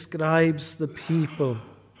describes the people.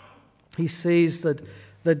 He says that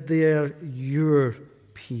they are your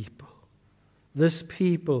people. This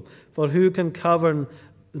people, for who can govern,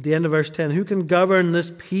 at the end of verse 10, who can govern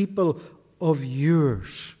this people of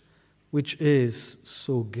yours, which is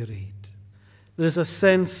so great? There is a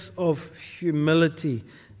sense of humility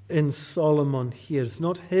in Solomon here. It's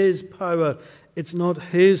not his power, it's not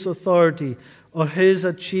his authority or his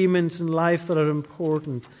achievements in life that are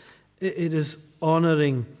important. It is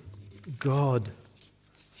honoring God.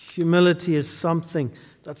 Humility is something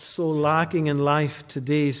that's so lacking in life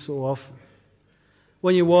today so often.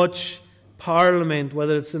 When you watch Parliament,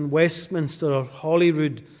 whether it's in Westminster or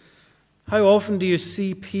Holyrood, how often do you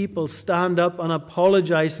see people stand up and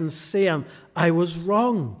apologize and say, "I was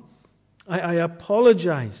wrong. I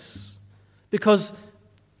apologize." Because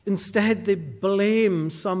instead they blame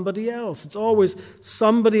somebody else. It's always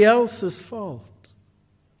somebody else's fault.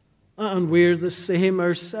 And we're the same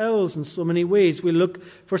ourselves in so many ways. We look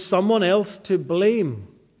for someone else to blame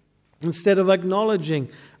instead of acknowledging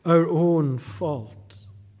our own fault.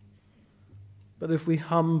 But if we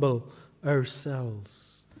humble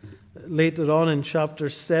ourselves, later on in chapter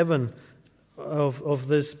 7 of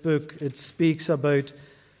this book, it speaks about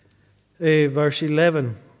verse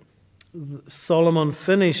 11. Solomon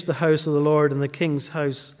finished the house of the Lord and the king's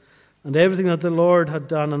house and everything that the Lord had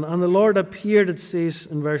done. And the Lord appeared, it says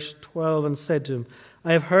in verse 12, and said to him,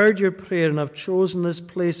 "I have heard your prayer and have chosen this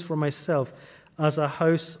place for myself as a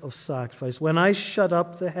house of sacrifice. When I shut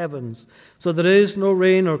up the heavens so there is no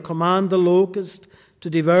rain, or command the locust to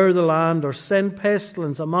devour the land, or send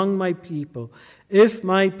pestilence among my people, if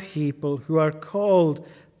my people who are called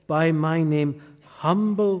by my name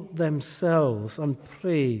humble themselves and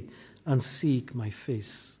pray and seek my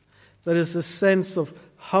face." There is a sense of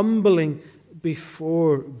humbling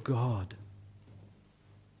before God.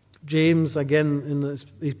 James, again, in the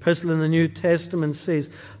epistle in the New Testament,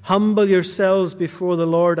 says, "Humble yourselves before the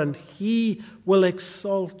Lord, and he will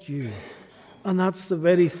exalt you." And that's the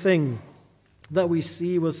very thing that we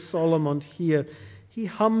see with Solomon here. He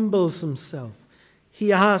humbles himself.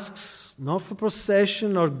 He asks not for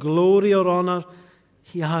possession or glory or honor.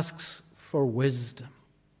 He asks for wisdom.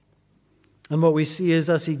 And what we see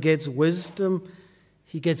is, as he gets wisdom,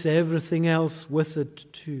 he gets everything else with it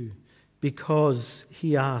too, because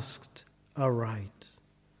he asked aright.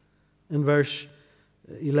 In verse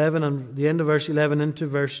 11 and the end of verse 11 into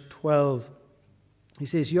verse 12. He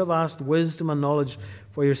says, "You have asked wisdom and knowledge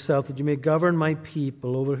for yourself, that you may govern my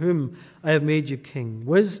people, over whom I have made you king.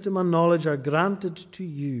 Wisdom and knowledge are granted to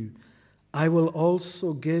you. I will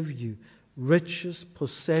also give you riches,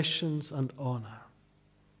 possessions, and honor."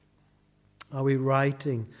 Are we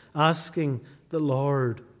writing, asking the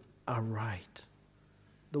Lord aright,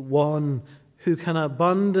 the one who can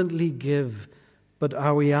abundantly give, but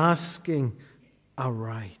are we asking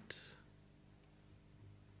aright?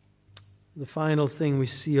 The final thing we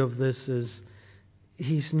see of this is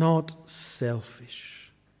he's not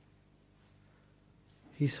selfish.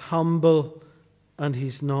 He's humble and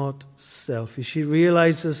he's not selfish. He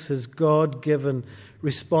realizes his God-given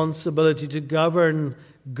responsibility to govern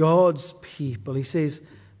God's people. He says,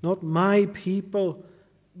 "Not my people,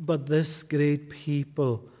 but this great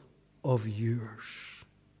people of yours."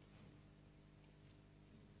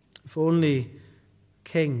 If only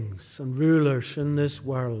kings and rulers in this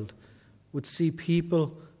world would see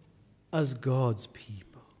people as God's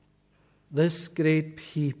people, this great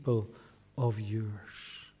people of yours.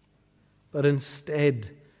 But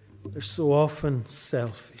instead, they're so often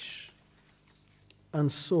selfish, and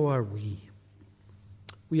so are we.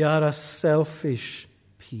 We are a selfish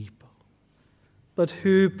people. But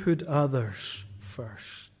who put others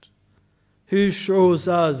first? Who shows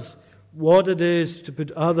us what it is to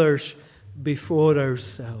put others before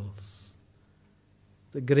ourselves?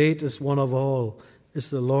 The greatest one of all is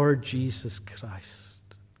the Lord Jesus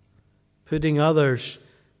Christ, putting others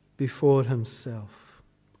before himself.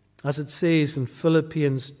 As it says in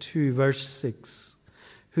Philippians 2, verse 6,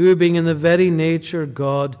 "Who, being in the very nature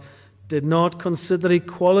God, did not consider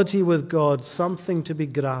equality with God something to be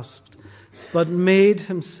grasped, but made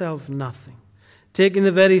himself nothing, taking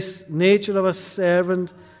the very nature of a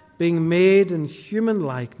servant, being made in human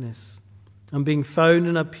likeness, and being found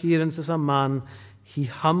in appearance as a man, he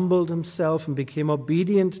humbled himself and became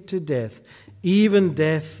obedient to death, even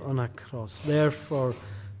death on a cross. Therefore,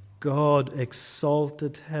 God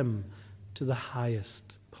exalted him to the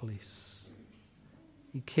highest place."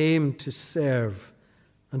 He came to serve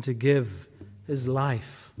and to give his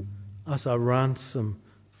life as a ransom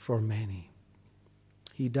for many.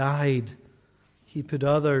 He died. He put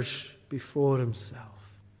others before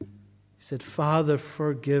himself. He said, "Father,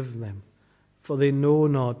 forgive them, for they know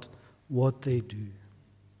not what they do."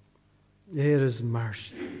 There is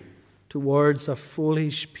mercy towards a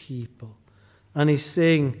foolish people. And he's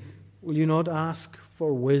saying, will you not ask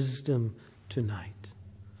for wisdom tonight?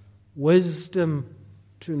 Wisdom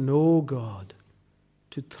to know God,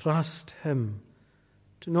 to trust him,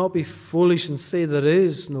 to not be foolish and say there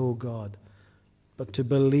is no God, but to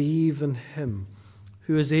believe in him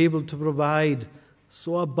who is able to provide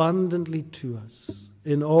so abundantly to us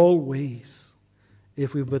in all ways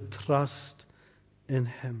if we would trust in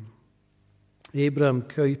him. Abraham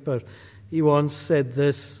Kuyper, he once said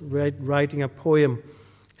this, writing a poem.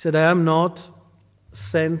 He said, "I am not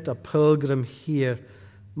sent a pilgrim here,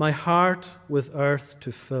 my heart with earth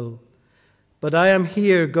to fill. But I am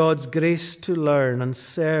here God's grace to learn and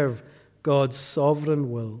serve God's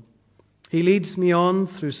sovereign will. He leads me on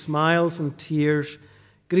through smiles and tears.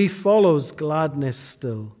 Grief follows gladness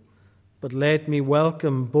still. But let me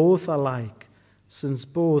welcome both alike, since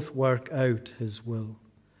both work out his will.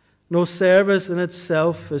 No service in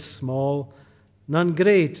itself is small, none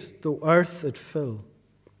great, though earth it fill.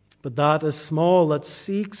 But that is small that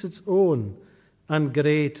seeks its own, and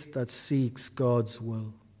great that seeks God's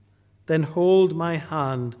will. Then hold my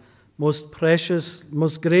hand, most precious,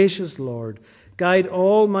 most gracious Lord. Guide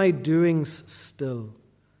all my doings still,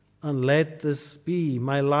 and let this be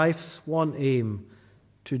my life's one aim,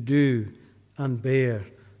 to do and bear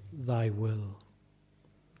thy will."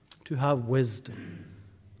 To have wisdom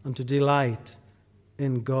and to delight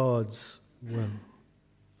in God's will.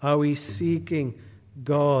 Are we seeking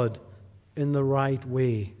God in the right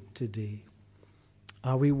way today?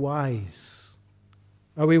 Are we wise?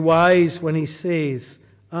 Are we wise when he says,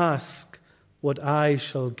 "Ask what I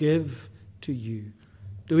shall give to you"?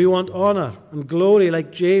 Do we want honor and glory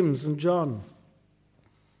like James and John?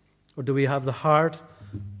 Or do we have the heart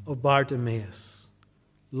of Bartimaeus?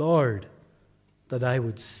 "Lord, that I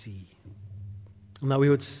would see," and that we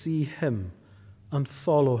would see him and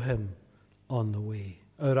follow him on the way,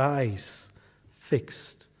 our eyes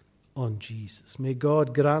fixed on Jesus. May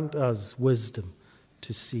God grant us wisdom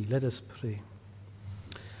to see. Let us pray.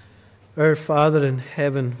 Our Father in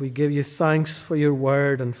heaven, we give you thanks for your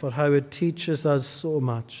word and for how it teaches us so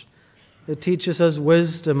much. It teaches us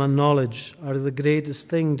wisdom and knowledge are the greatest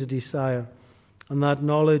thing to desire, and that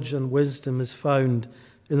knowledge and wisdom is found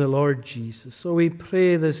in the Lord Jesus. So we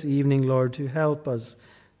pray this evening, Lord, to help us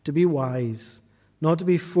to be wise, not to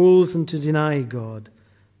be fools and to deny God,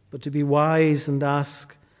 but to be wise and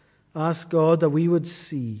ask God that we would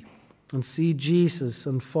see Jesus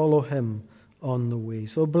and follow him on the way.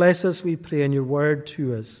 So bless us, we pray, in your word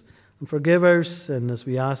to us, and forgive our sin as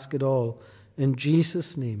we ask it all. In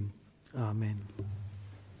Jesus' name, amen.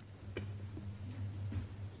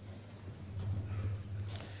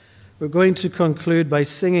 We're going to conclude by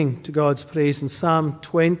singing to God's praise in Psalm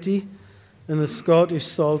 20 in the Scottish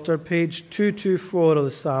Psalter, page 224 of the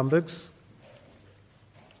Psalm books.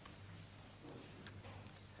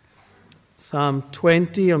 Psalm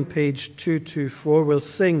 20 on page 224. We'll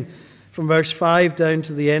sing from verse 5 down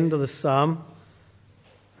to the end of the psalm.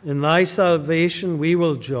 In thy salvation we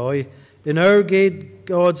will joy. In our gate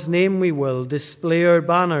God's name we will display our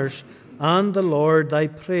banners, and the Lord thy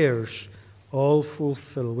prayers all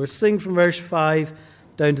fulfill. We'll sing from verse 5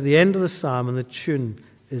 down to the end of the psalm, and the tune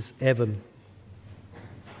is Evan.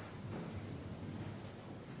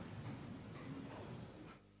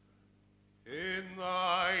 In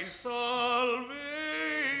thy salvation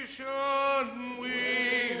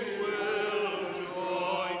we will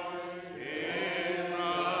joy. In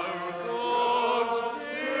our God's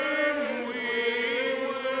name we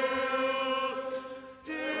will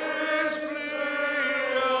display our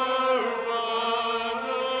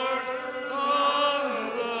banners,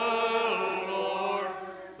 and the Lord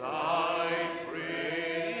thy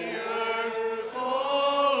prayers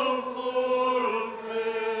all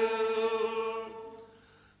fulfill.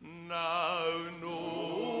 Now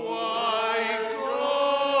know I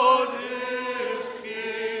God is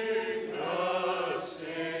King, doth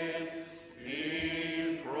save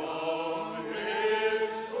thee from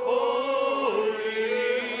his holy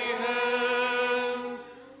hand.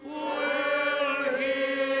 Will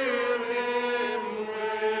heal him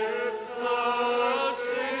with the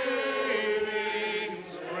saving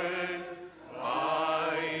strength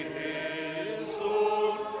by his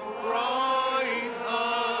own right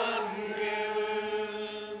hand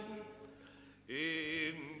given.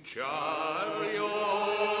 In chariots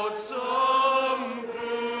some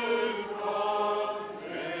prove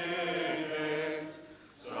confidence,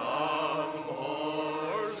 some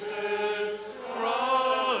horses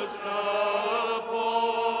trust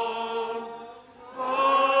upon,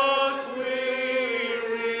 but we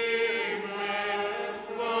remember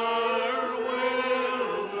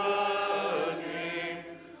will the name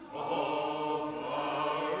of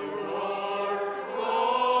our Lord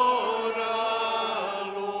God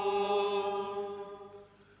alone.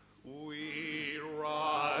 We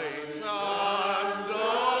rise and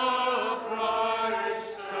upright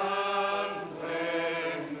stand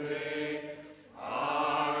when they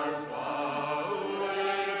are bowing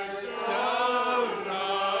down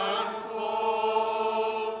and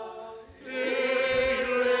fall.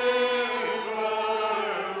 Deliver,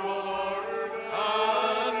 Lord,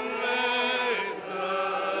 and let the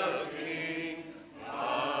King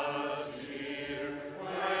us hear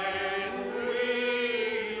when we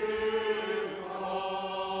do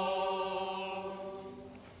call.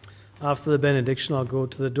 After the benediction, I'll go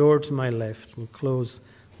to the door to my left and close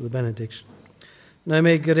with the benediction. Now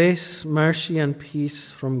may grace, mercy, and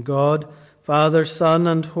peace from God, Father, Son,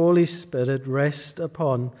 and Holy Spirit rest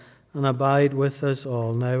upon and abide with us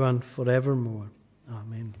all, now and forevermore.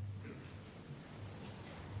 Amen.